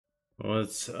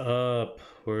What's up?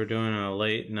 We're doing a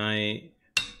late night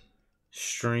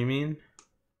streaming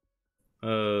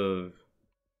of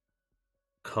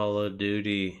Call of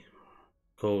Duty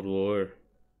Cold War.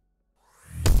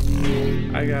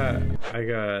 I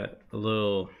got a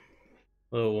little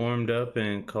warmed up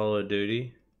in Call of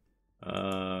Duty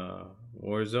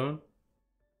Warzone.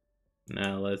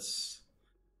 Now let's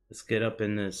get up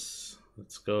in this.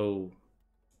 Let's go.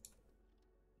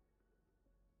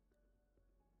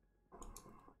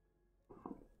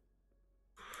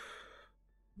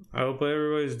 I hope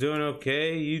everybody's doing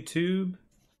okay, YouTube.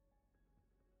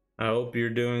 I hope you're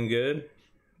doing good.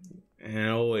 And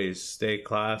always stay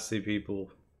classy,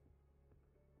 people.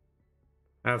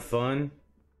 Have fun,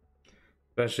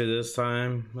 especially this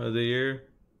time of the year.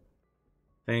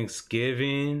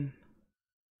 Thanksgiving.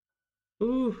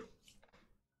 Ooh.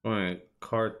 Want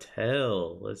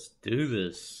cartel. Let's do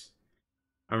this.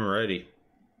 I'm ready.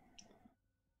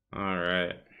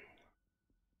 Alright.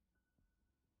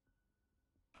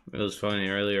 It was funny.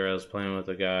 Earlier I was playing with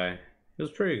a guy. He was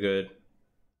pretty good.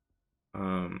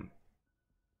 Kinda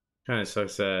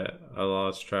sucks that I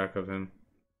lost track of him.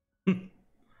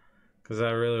 Cause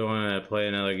I really wanted to play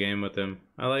another game with him.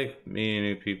 I like meeting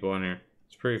new people on here.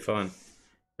 It's pretty fun.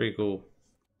 Pretty cool.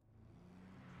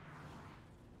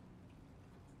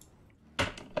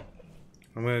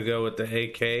 I'm gonna go with the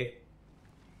AK.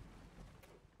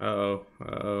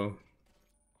 Uh-oh.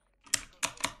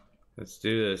 Let's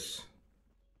do this.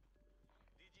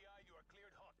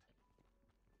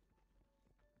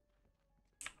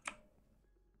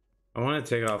 I want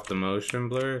to take off the motion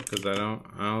blur because I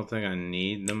don't think I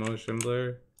need the motion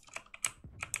blur.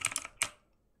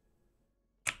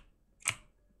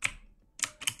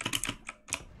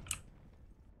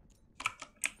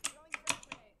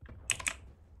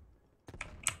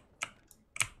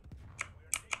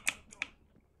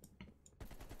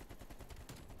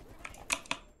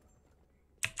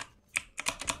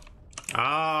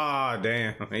 Ah,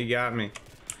 damn, he got me.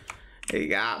 He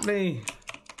got me.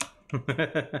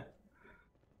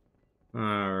 All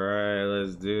right,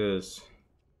 let's do this.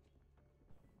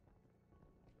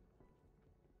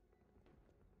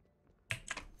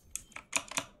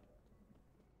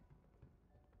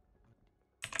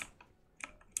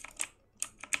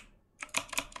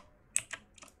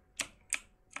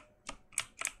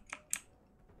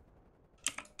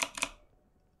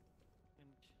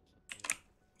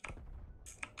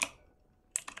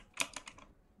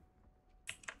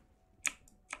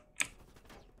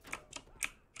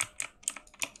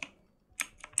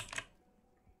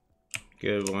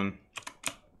 Good one.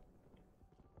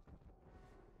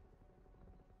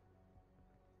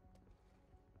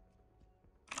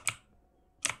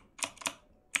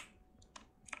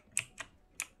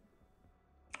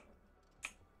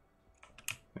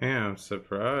 Yeah, I'm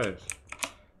surprised.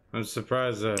 I'm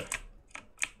surprised that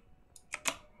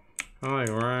I'm like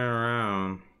running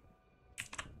around.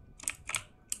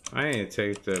 I need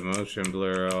to take the motion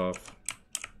blur off.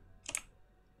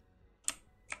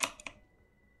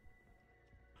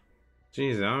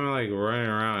 Jeez, I'm like running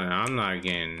around and I'm not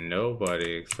getting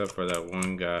nobody except for that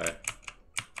one guy.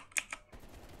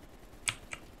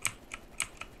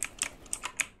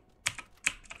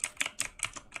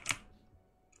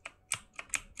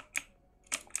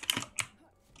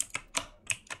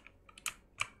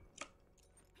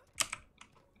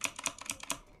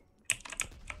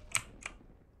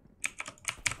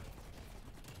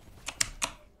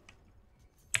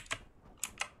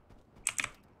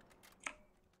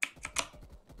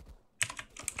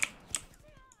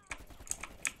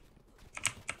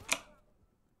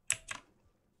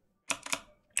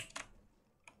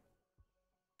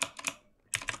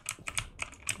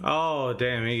 Oh,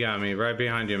 damn, he got me right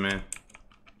behind you, man.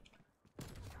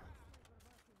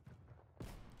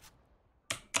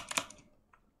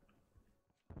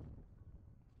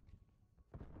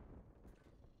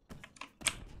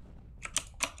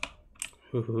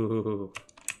 Ooh.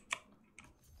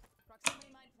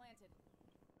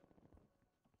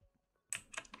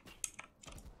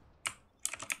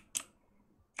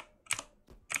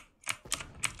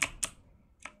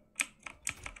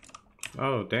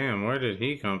 Oh, damn, where did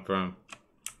he come from?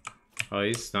 Oh,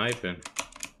 he's sniping.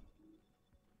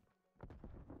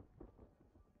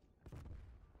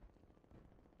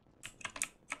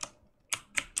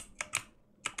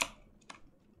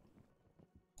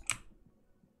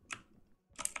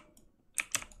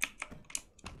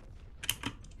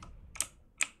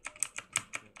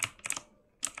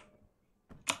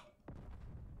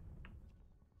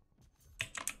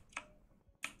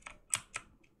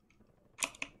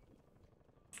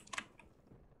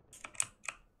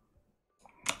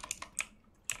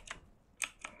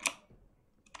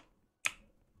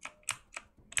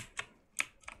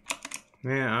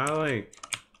 Man, I like...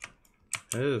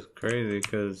 It is crazy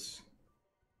because...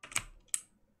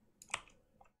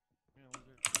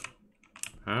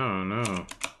 I don't know.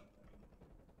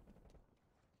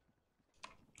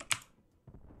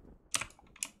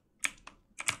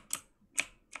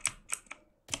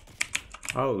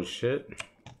 Oh shit.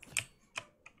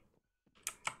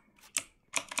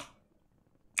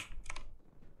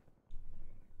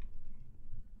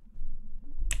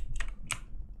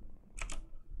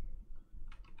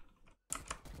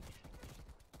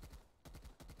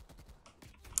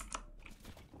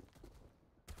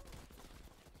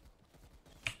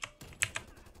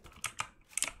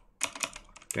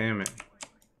 Damn it.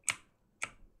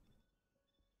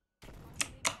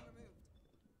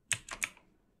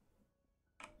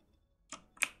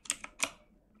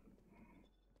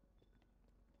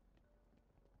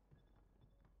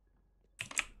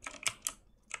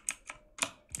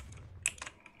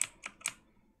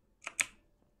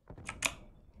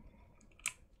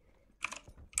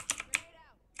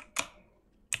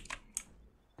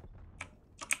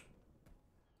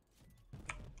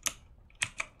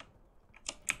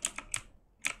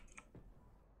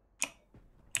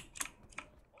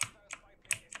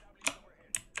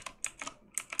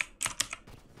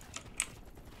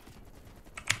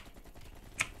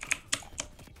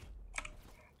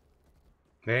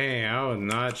 Dang, I was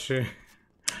not sure.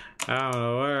 I don't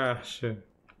know where I should.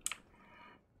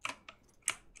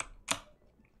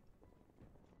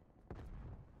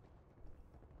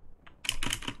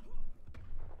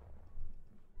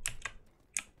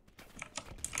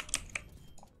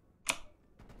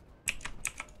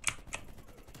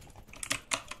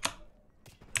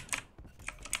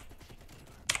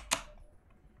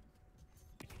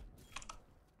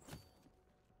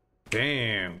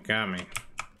 Damn, got me.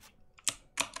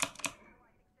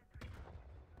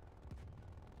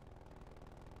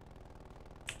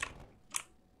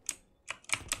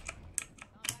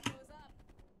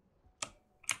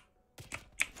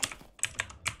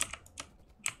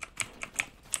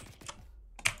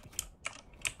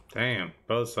 Damn,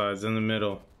 both sides in the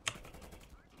middle.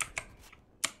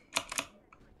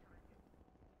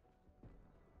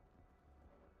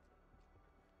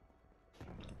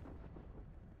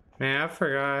 Man, I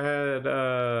forgot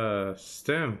I had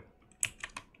stim.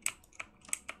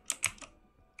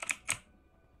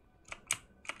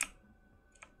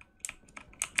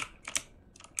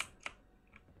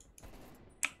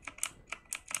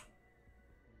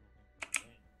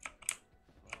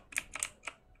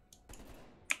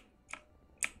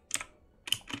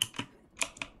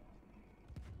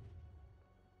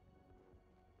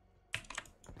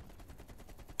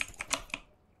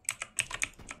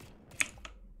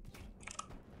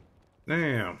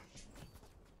 Damn.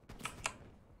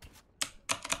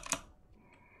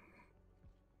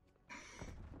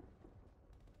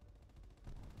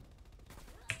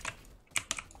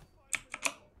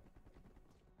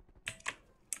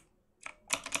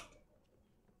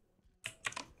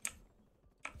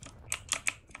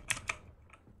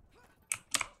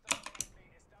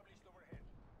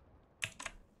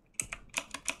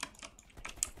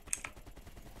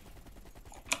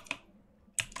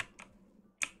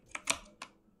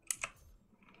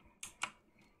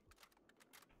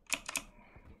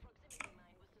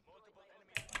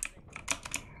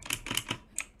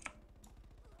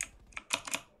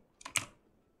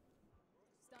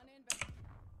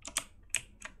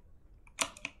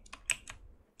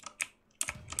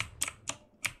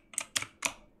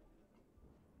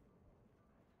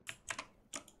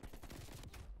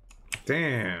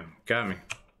 Damn, got me.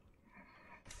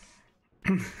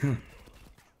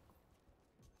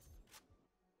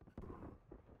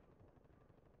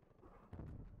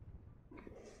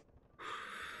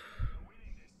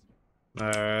 All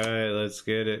right, let's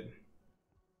get it.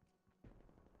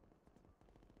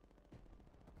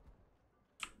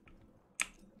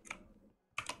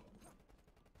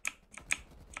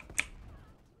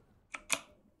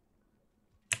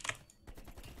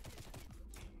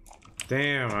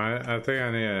 Damn, I think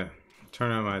I need to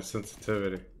turn on my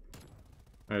sensitivity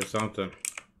or something.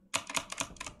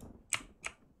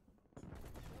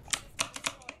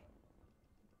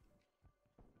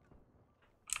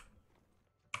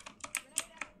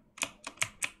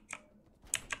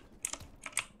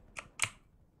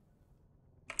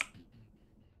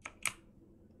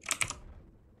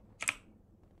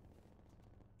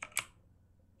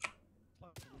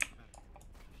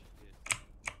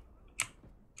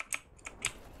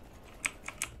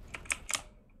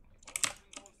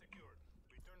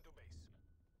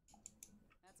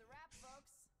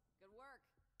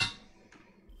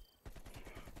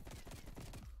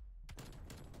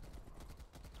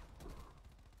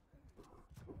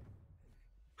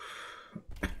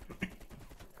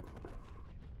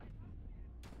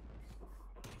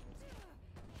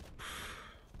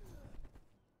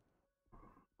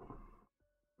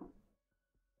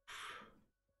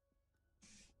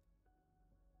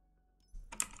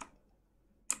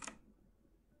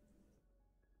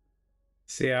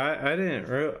 See, I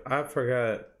didn't I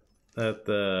forgot that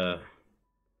the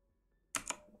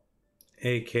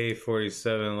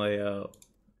AK-47 layout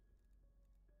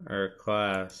or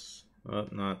class, oh,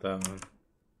 not that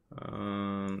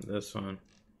one. This one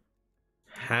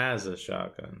has a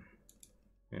shotgun,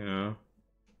 you know?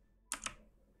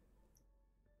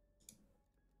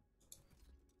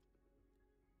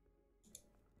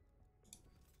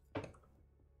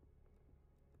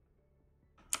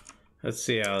 Let's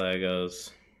see how that goes.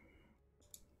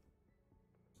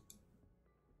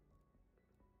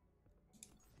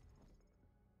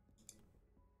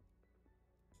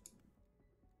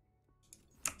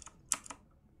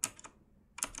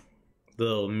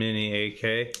 Little mini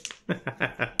AK.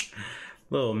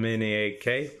 Little mini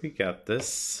AK. We got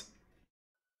this.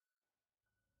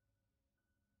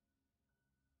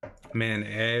 Man,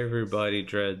 everybody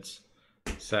dreads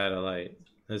satellite.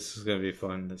 This is gonna be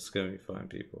fun. This is gonna be fun,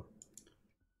 people.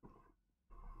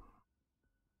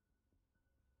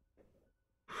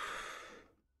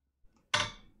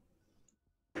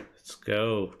 Let's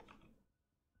go.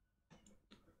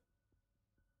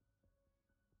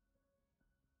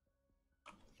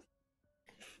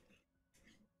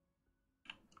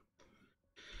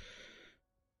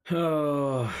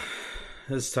 Oh,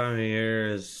 this time of year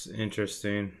is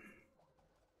interesting.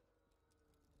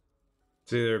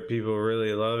 It's either people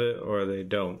really love it or they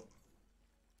don't.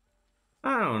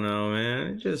 I don't know,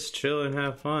 man. Just chill and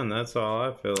have fun. That's all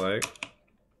I feel like.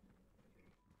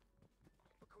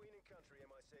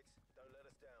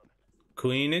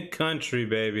 Queen and country,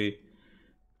 baby.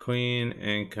 Queen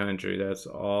and country. That's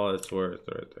all it's worth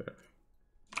right there.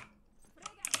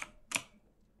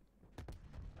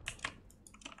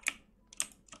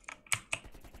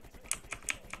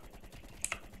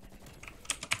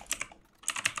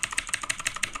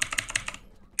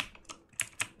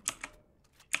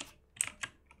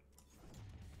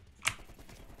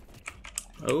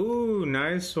 Oh,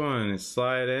 nice one.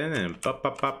 Slide in and pop,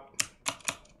 pop, pop.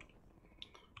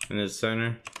 In the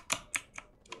center.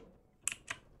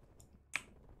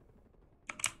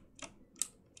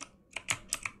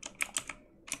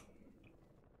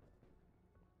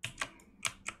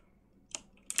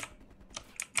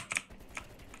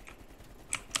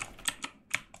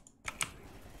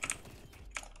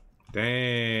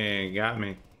 Dang, got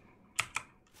me.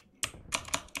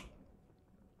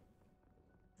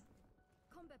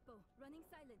 Combat bow, running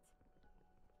silent.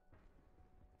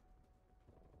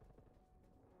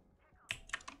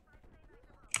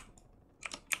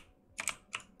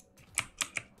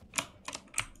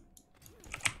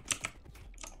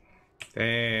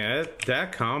 Dang,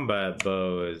 that combat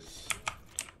bow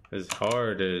is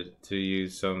hard to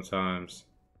use sometimes.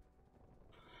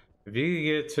 If you could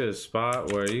get to a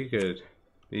spot where you could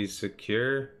be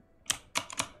secure,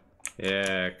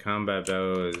 yeah, combat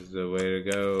bow is the way to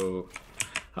go.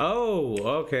 Oh,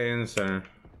 okay, in the center.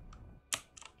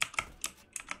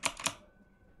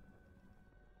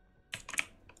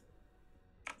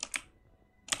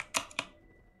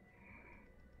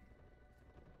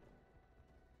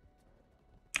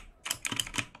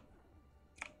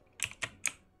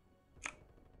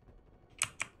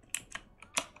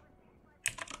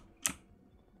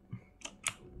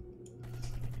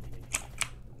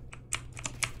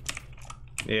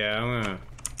 Yeah, I'm gonna.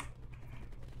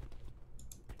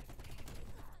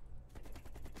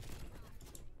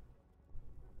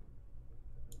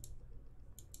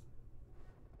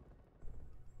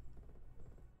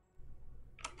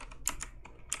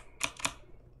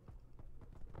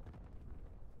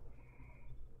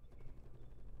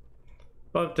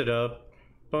 Bumped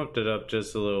it up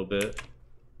just a little bit.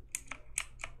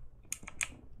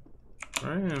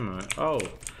 Where am I?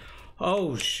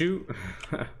 Oh shoot!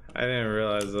 I didn't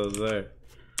realize I was there.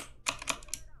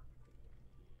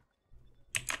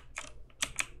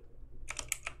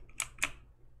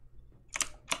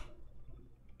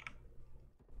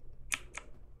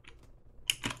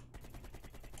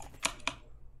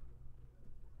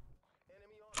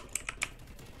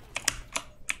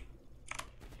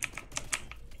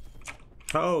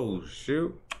 Oh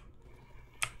shoot!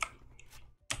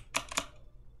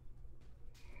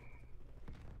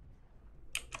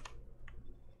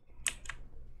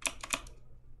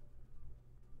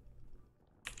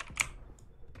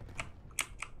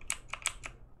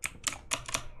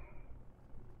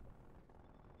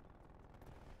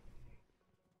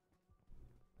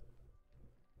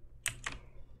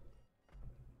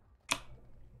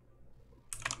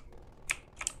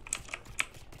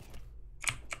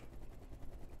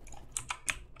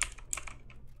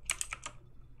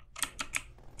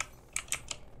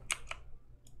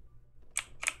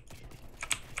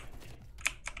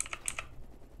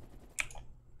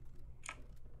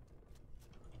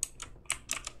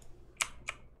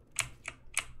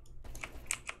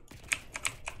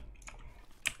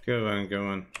 Good one, good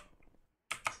one.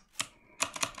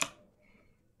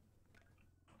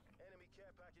 Enemy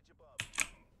care package above.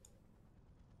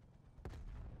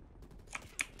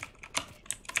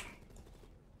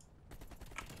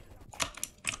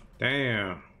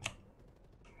 Damn.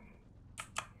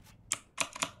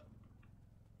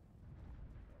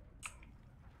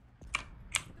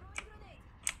 Throwing grenade.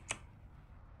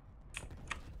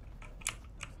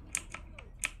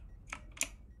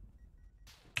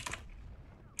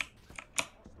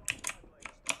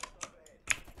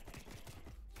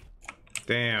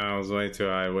 Damn, I was way too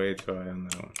high on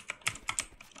that one.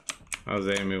 I was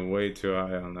aiming way too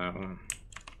high on that one.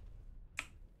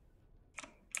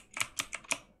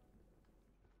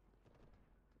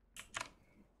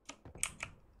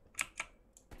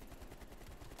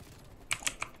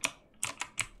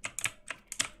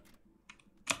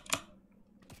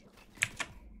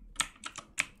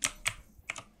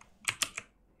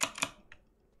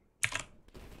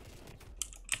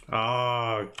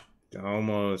 Oh,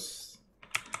 almost.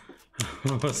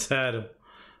 Almost had him.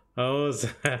 Almost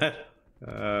had him.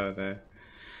 Oh, no.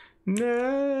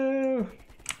 No.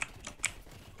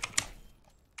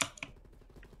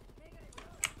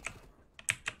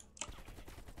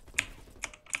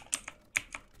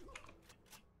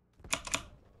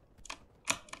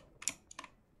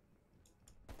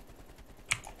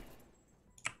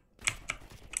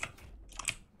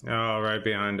 Oh, right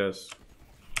behind us.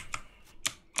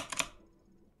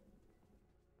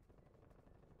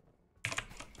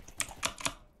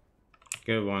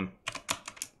 Good one.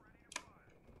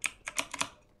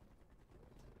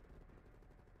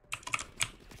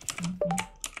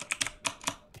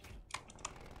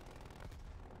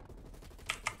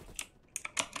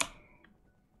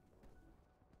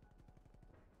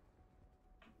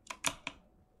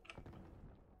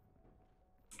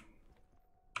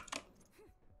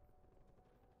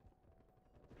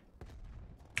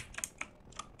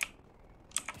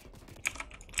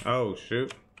 Oh,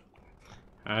 shoot.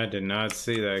 I did not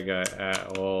see that guy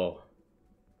at all.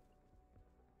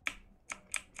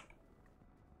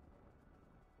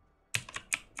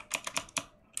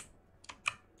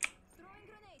 Throwing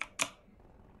grenade.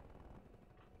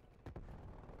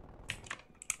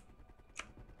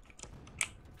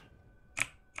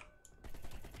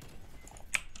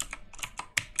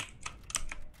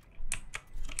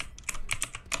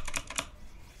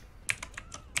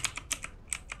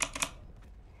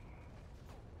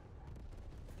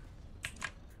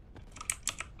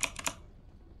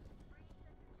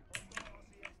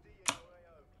 RCXD in your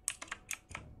AO.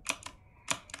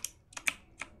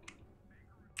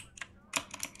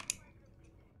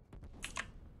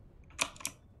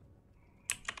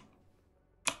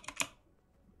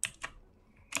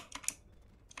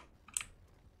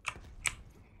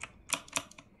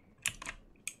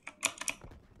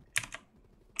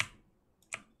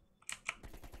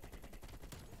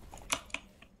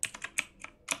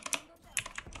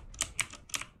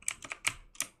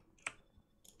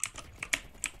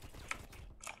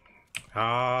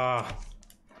 Ah,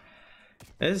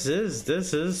 this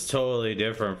is totally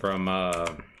different from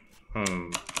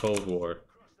Cold War.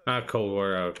 Not Cold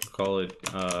War, I would call it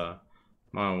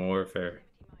Modern Warfare.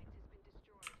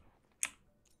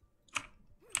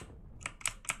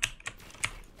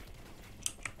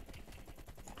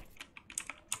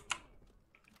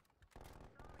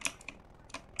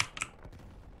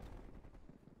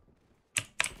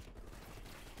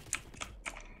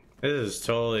 This is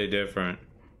totally different.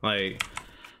 Like,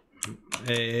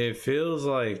 it feels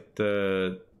like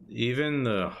even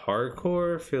the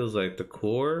hardcore feels like the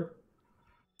core.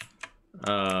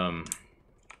 The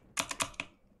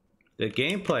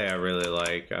gameplay I really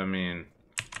like. I mean,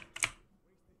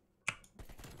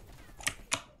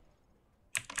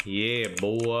 yeah,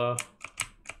 boy.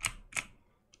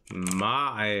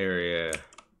 My area.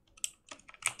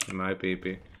 My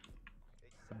peepee.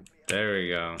 There we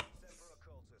go.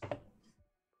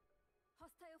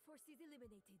 Hostile forces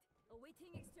eliminated.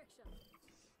 Awaiting extraction.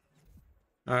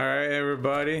 Alright,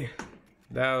 everybody.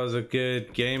 That was a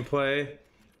good gameplay.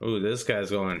 Ooh, this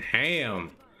guy's going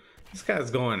ham. This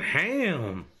guy's going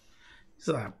ham. He's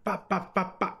like pop, pop,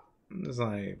 pop, pop. It's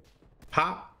like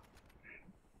pop,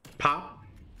 pop,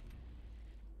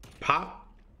 pop.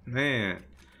 Man.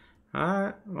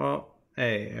 Alright, well,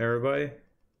 hey, everybody.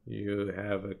 You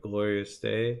have a glorious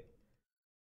day.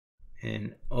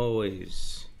 And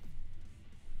always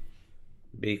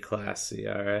be classy,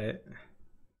 alright?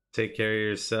 Take care of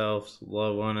yourselves,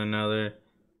 love one another,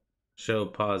 show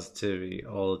positivity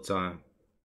all the time.